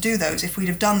afford to do those. If we'd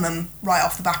have done them right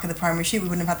off the back of the primary shoot, we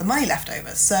wouldn't have had the money left over.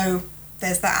 So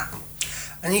there's that.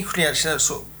 And equally, actually, that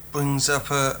sort of brings up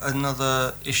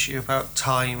another issue about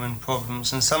time and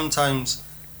problems. And sometimes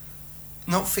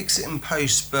not fix it in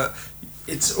post, but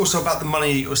it's also about the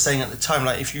money you were saying at the time.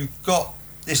 Like, if you've got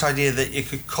this idea that it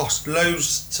could cost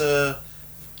loads to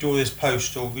do all this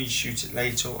post or reshoot it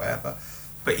later or whatever,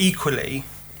 but equally,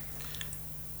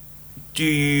 do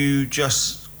you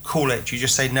just call it? Do you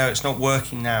just say, no, it's not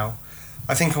working now?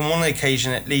 I think on one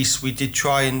occasion at least we did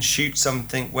try and shoot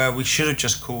something where we should have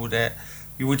just called it.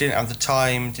 We didn't have the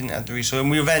time, didn't have the resource,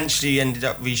 and we eventually ended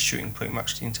up reshooting pretty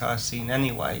much the entire scene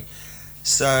anyway.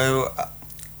 So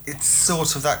it's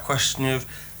sort of that question of,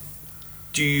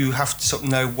 do you have to sort of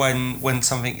know when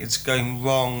something is going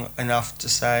wrong enough to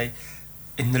say,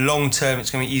 in the long term, it's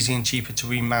going to be easier and cheaper to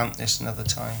remount this another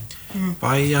time.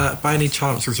 By any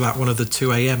chance, was that one of the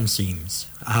 2 a.m. scenes?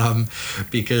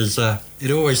 Because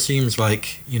it always seems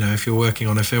like, if you're working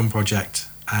on a film project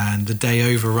and the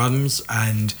day overruns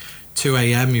and 2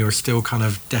 a.m. you're still kind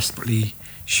of desperately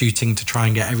shooting to try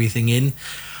and get everything in,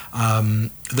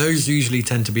 those usually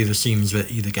tend to be the scenes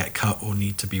that either get cut or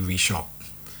need to be reshot.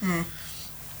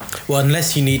 Well,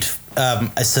 unless you need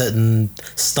a certain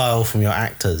style from your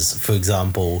actors, for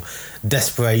example,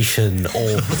 desperation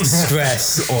or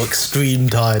stress or extreme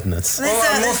tiredness.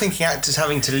 Well, I'm more thinking actors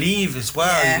having to leave as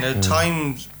well. Yeah.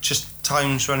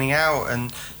 Time's running out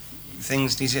and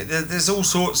things need to... There's all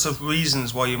sorts of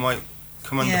reasons why you might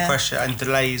come under pressure and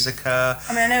delays occur.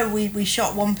 I mean, I know we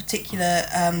shot one particular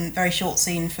very short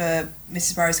scene for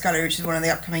Mrs. Barrow Scully, which is one of the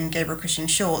upcoming Gabriel Cushing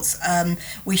shorts.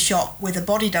 We shot with a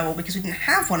body double because we didn't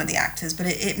have one of the actors, but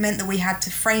it meant that we had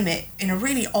to frame it in a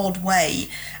really odd way.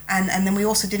 And then we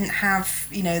also didn't have,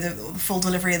 the full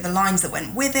delivery of the lines that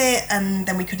went with it, and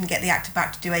then we couldn't get the actor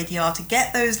back to do ADR to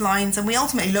get those lines, and we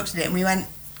ultimately looked at it and we went,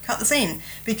 cut the scene,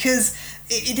 because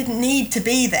it didn't need to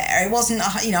be there. It wasn't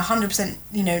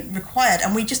 100% required,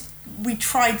 and we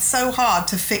tried so hard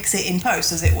to fix it in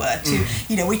post, as it were.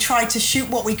 We tried to shoot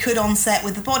what we could on set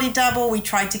with the body double. We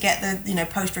tried to get the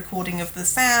post recording of the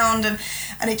sound, and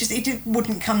it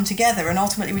wouldn't come together. And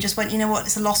ultimately, we just went,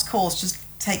 it's a lost cause. Just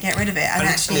get rid of it. And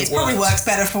actually, it probably works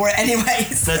better for it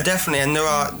anyways. No, definitely. And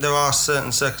there are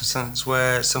certain circumstances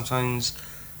where sometimes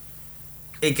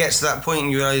it gets to that point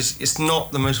and you realise it's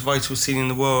not the most vital scene in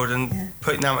the world, and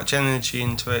putting that much energy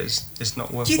into it is just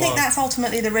not worthwhile. Do you think that's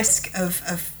ultimately the risk of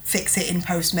fix it in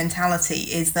post mentality,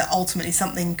 is that ultimately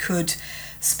something could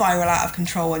spiral out of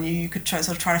control and you could try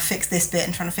to fix this bit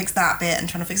and trying to fix that bit and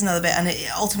trying to fix another bit, and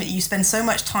ultimately you spend so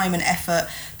much time and effort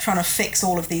trying to fix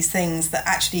all of these things that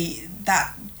actually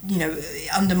that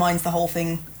undermines the whole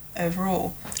thing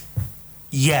overall?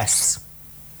 Yes.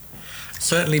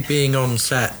 Certainly being on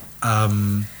set,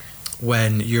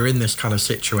 when you're in this kind of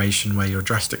situation where you're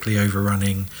drastically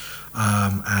overrunning,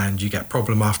 and you get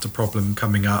problem after problem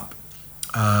coming up,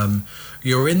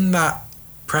 you're in that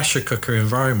pressure cooker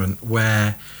environment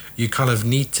where you kind of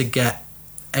need to get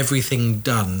everything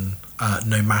done,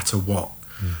 no matter what.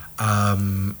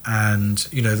 And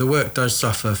the work does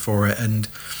suffer for it, and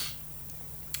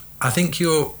I think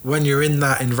when you're in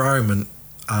that environment,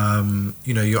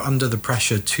 you're under the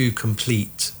pressure to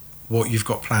complete what you've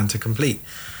got planned to complete,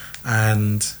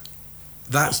 and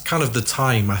that's kind of the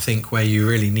time, I think, where you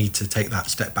really need to take that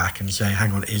step back and say,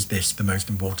 hang on, is this the most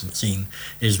important scene?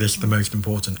 Is this the most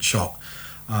important shot?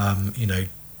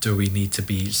 Do we need to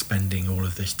be spending all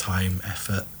of this time,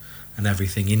 effort and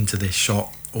everything into this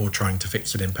shot, or trying to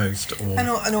fix it in post? And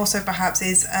also perhaps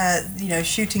is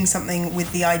shooting something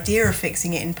with the idea of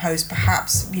fixing it in post,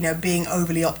 perhaps being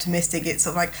overly optimistic. It's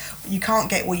sort of like, you can't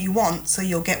get what you want, so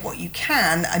you'll get what you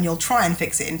can, and you'll try and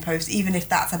fix it in post, even if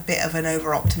that's a bit of an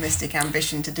over optimistic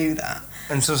ambition to do that.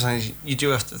 And sometimes you do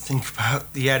have to think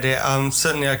about the edit.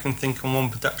 Certainly I can think on one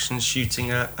production shooting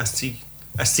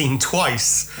a scene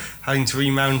twice, having to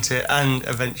remount it, and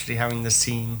eventually having the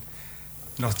scene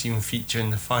not even feature in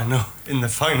the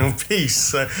final piece.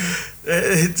 So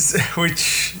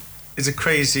which is a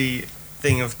crazy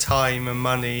thing of time and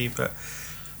money, but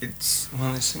it's one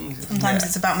of those things. Sometimes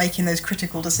it's about making those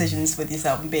critical decisions with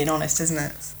yourself and being honest, isn't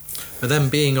it? But then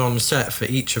being on set for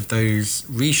each of those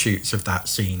reshoots of that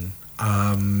scene,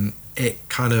 it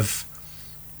kind of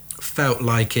felt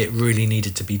like it really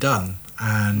needed to be done,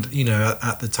 and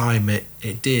at the time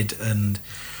it did, and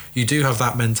you do have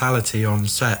that mentality on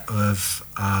set of,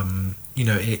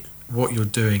 what you're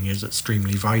doing is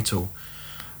extremely vital.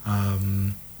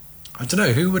 I don't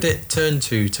know, who would it turn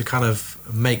to kind of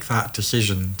make that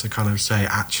decision, to kind of say,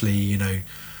 actually,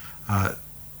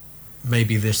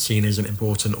 maybe this scene isn't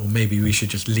important, or maybe we should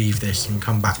just leave this and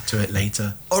come back to it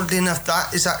later? Oddly enough,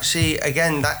 that is actually,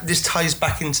 again, this ties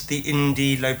back into the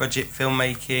indie, low-budget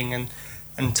filmmaking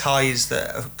and ties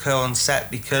that occur on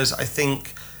set, because I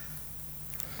think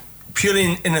purely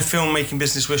in a filmmaking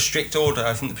business with strict order,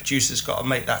 I think the producer's got to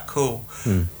make that call.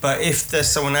 But if there's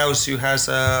someone else who has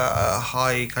a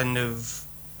high kind of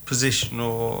position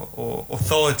or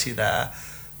authority there,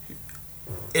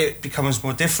 it becomes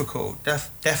more difficult.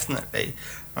 Definitely.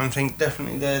 I think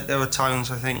definitely there are times,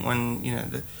 I think, when, you know,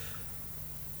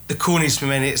 the call needs to be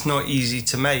made. It's not easy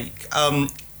to make.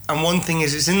 And one thing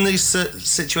is, it's in these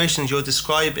situations you're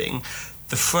describing,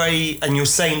 the phrase, and you're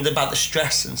saying about the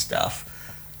stress and stuff,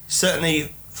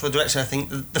 certainly for a director, I think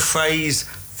the phrase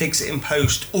 "fix it in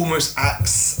post" almost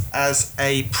acts as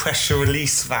a pressure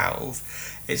release valve.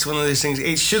 It's one of those things,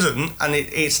 it shouldn't, and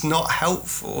it's not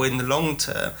helpful in the long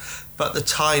term, but at the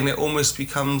time it almost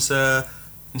becomes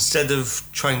instead of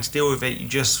trying to deal with it, you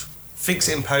just fix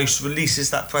it in post, releases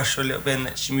that pressure a little bit and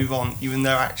lets you move on, even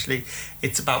though actually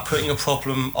it's about putting a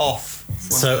problem off.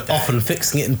 So often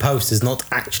fixing it in post is not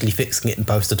actually fixing it in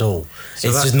post at all. So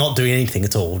it's just not doing anything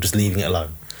at all, just leaving it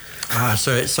alone.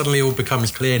 So it suddenly all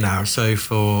becomes clear now. So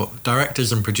for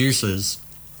directors and producers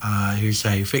who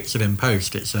say fix it in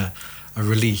post, it's a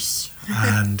release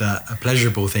and a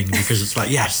pleasurable thing, because it's like,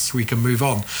 yes, we can move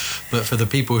on. But for the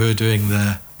people who are doing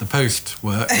the post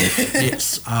work,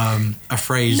 it's a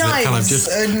phrase that kind of just...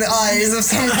 Knives and eyes of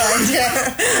some kind,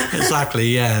 yeah. Exactly,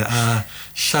 yeah.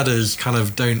 Shudders kind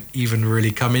of don't even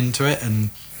really come into it, and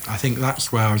I think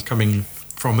that's where I was coming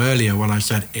from earlier when I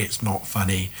said it's not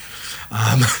funny.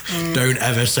 Don't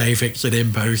ever say fix it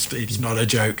in post, it's not a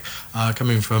joke,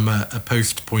 coming from a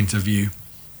post point of view.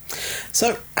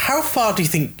 So how far do you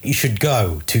think you should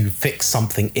go to fix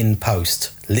something in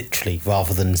post, literally,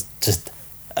 rather than just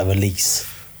a release?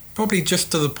 Probably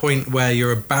just to the point where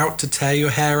you're about to tear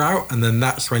your hair out, and then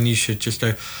that's when you should just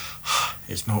go,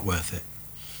 it's not worth it.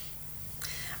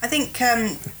 I think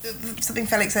something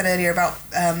Felix said earlier about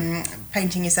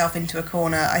painting yourself into a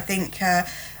corner, I think a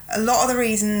lot of the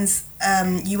reasons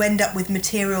you end up with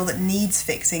material that needs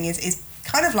fixing is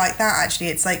kind of like that, actually.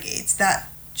 It's like, it's that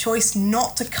choice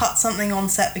not to cut something on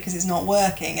set because it's not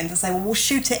working, and to say, well, we'll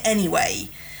shoot it anyway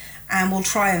and we'll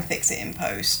try and fix it in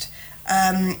post. So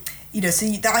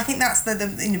I think that's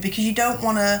the because you don't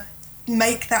want to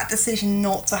make that decision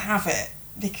not to have it,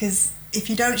 because if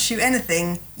you don't shoot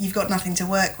anything, you've got nothing to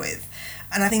work with.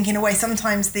 And I think in a way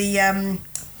sometimes the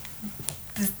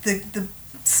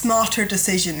smarter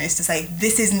decision is to say,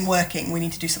 this isn't working, we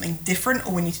need to do something different,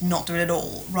 or we need to not do it at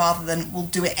all, rather than we'll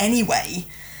do it anyway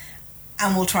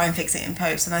and we'll try and fix it in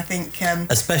post. And I think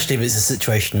especially if it's a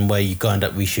situation where you end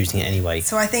up reshooting it anyway.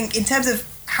 So I think in terms of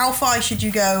how far should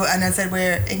you go, and as I said,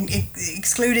 we're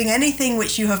excluding anything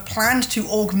which you have planned to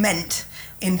augment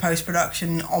in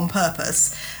post-production on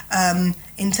purpose.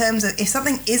 In terms of if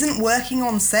something isn't working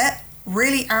on set,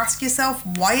 really ask yourself,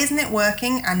 why isn't it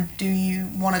working, and do you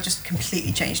want to just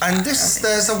completely change that? And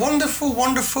there's a wonderful,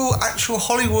 wonderful actual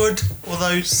Hollywood,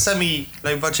 although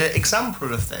semi-low budget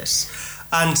example of this.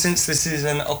 And since this is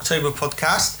an October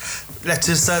podcast, let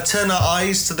us turn our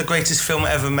eyes to the greatest film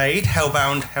ever made,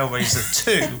 Hellbound Hellraiser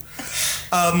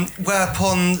 2.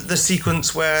 Whereupon the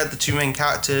sequence where the two main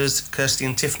characters, Kirsty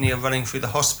and Tiffany, are running through the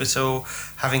hospital,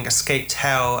 having escaped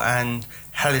hell, and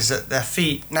hell is at their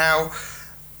feet. Now,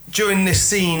 during this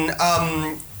scene,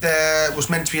 there was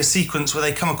meant to be a sequence where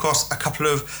they come across a couple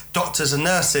of doctors and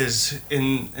nurses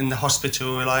in the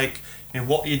hospital, who are like,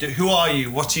 what you do? Who are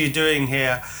you? What are you doing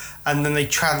here? And then they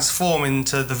transform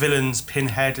into the villains,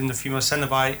 Pinhead and the female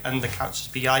Cenobite, and the characters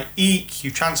be like, eek,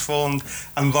 you transformed,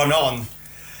 and run on.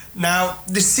 Now,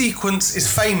 this sequence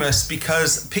is famous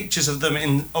because pictures of them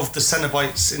of the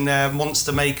Cenobites in their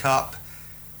monster makeup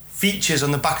features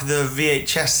on the back of the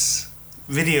VHS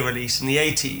video release in the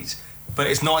 80s, but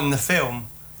it's not in the film.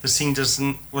 The scene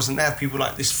wasn't there. People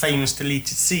like this famous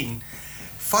deleted scene.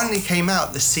 Finally came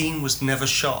out, the scene was never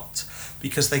shot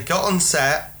because they got on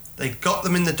set, they got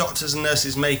them in the doctors and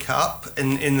nurses' makeup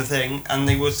in the thing, and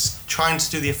they was trying to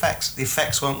do the effects. The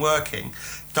effects weren't working.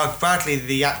 Doug Bradley,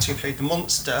 the actor who played the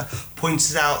monster,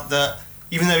 pointed out that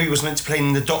even though he was meant to play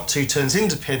in the Doctor who turns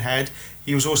into Pinhead,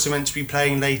 he was also meant to be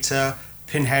playing later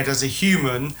Pinhead as a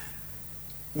human,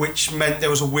 which meant there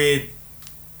was a weird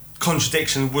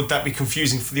contradiction. Would that be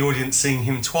confusing for the audience seeing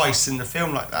him twice in the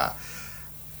film like that?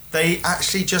 They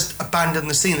actually just abandoned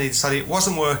the scene. They decided it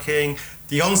wasn't working.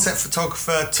 The on-set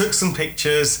photographer took some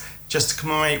pictures just to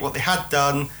commemorate what they had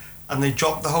done, and they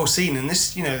dropped the whole scene. And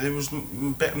this, there was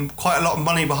quite a lot of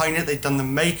money behind it. They'd done the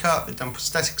makeup, they'd done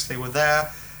prosthetics, they were there,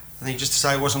 and they just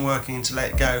decided it wasn't working and to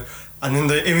let it go. And then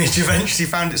the image eventually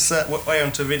found its way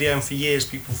onto a video, and for years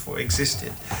people thought it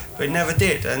existed, but it never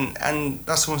did. And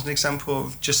that's almost an example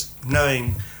of just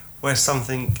knowing where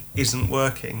something isn't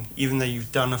working, even though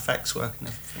you've done effects work and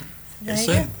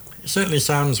everything. It certainly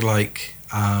sounds like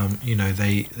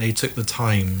They took the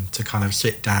time to kind of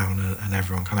sit down and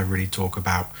everyone kind of really talk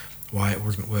about why it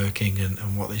wasn't working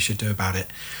and what they should do about it,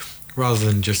 rather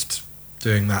than just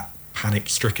doing that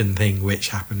panic-stricken thing which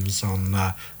happens on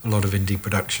a lot of indie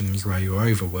productions where you're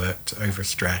overworked,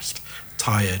 overstressed,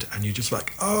 tired, and you're just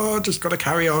like, just got to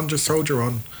carry on, just soldier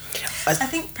on. I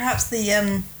think perhaps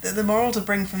the moral to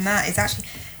bring from that is actually,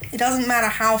 it doesn't matter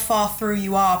how far through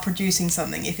you are producing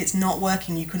something. If it's not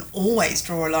working, you can always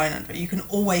draw a line under it. You can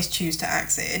always choose to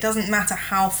axe it. It doesn't matter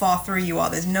how far through you are.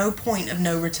 There's no point of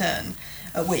no return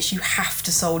at which you have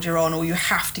to soldier on, or you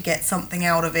have to get something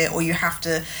out of it, or you have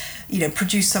to,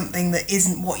 produce something that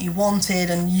isn't what you wanted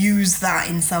and use that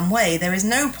in some way. There is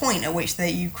no point at which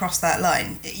you cross that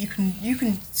line. You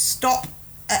can stop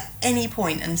at any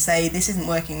point and say, this isn't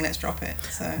working, let's drop it.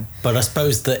 So, but I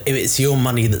suppose that if it's your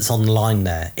money that's on the line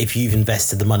there, if you've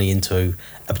invested the money into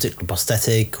a particular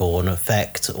prosthetic or an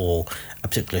effect or a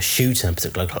particular shoot in a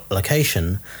particular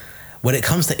location, when it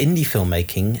comes to indie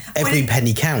filmmaking, every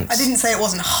penny counts. I didn't say it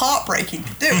wasn't heartbreaking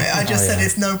to do it. I just said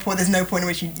there's no point in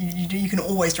which you can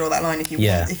always draw that line if you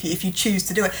want, if you choose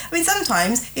to do it. I mean,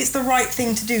 sometimes it's the right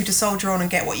thing to do to soldier on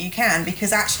and get what you can,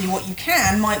 because actually what you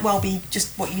can might well be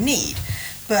just what you need.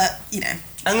 But,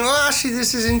 And well, actually,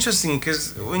 this is interesting,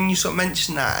 because when you sort of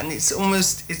mention that, and it's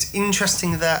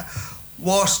interesting that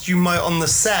whilst you might on the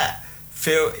set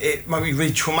feel it might be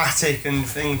really traumatic and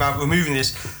think about removing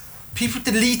this, people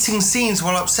deleting scenes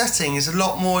while upsetting is a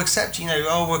lot more accepted.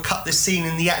 We'll cut this scene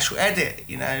in the actual edit.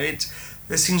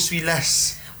 There seems to be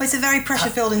less. Well, it's a very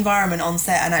pressure-filled environment on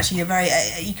set, and actually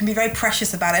you can be very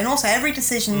precious about it. And also, every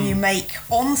decision you make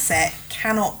on set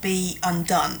cannot be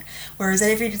undone. Whereas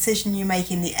every decision you make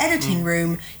in the editing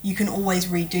room, you can always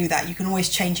redo that. You can always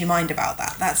change your mind about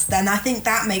that. Then I think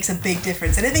that makes a big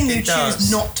difference. Anything you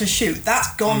choose not to shoot,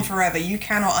 that's gone forever. You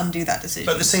cannot undo that decision.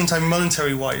 But at the same time,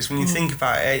 monetary-wise, when you think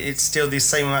about it, it's still the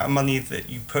same amount of money that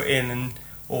you put in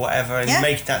or whatever, and you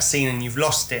make that scene and you've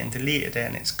lost it and deleted it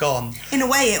and it's gone. In a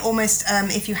way, it almost,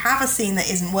 if you have a scene that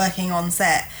isn't working on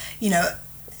set,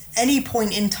 any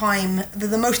point in time,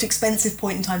 the most expensive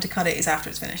point in time to cut it is after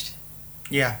it's finished.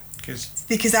 Yeah,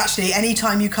 because actually, any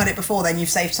time you cut it before then, you've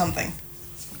saved something.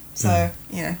 So,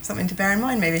 something to bear in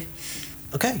mind, maybe.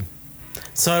 Okay.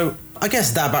 So, I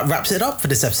guess that about wraps it up for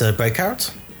this episode of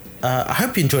Breakout. I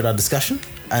hope you enjoyed our discussion.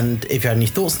 And if you have any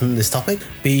thoughts on this topic,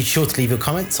 be sure to leave your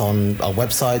comments on our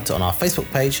website, on our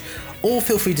Facebook page, or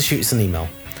feel free to shoot us an email.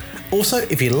 Also,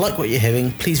 if you like what you're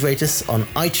hearing, please rate us on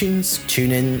iTunes,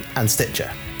 TuneIn, and Stitcher.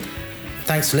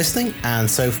 Thanks for listening, and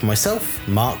so for myself,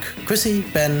 Mark, Chrissy,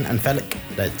 Ben, and Felix,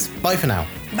 let's bye for now.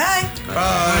 Bye.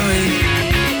 Bye.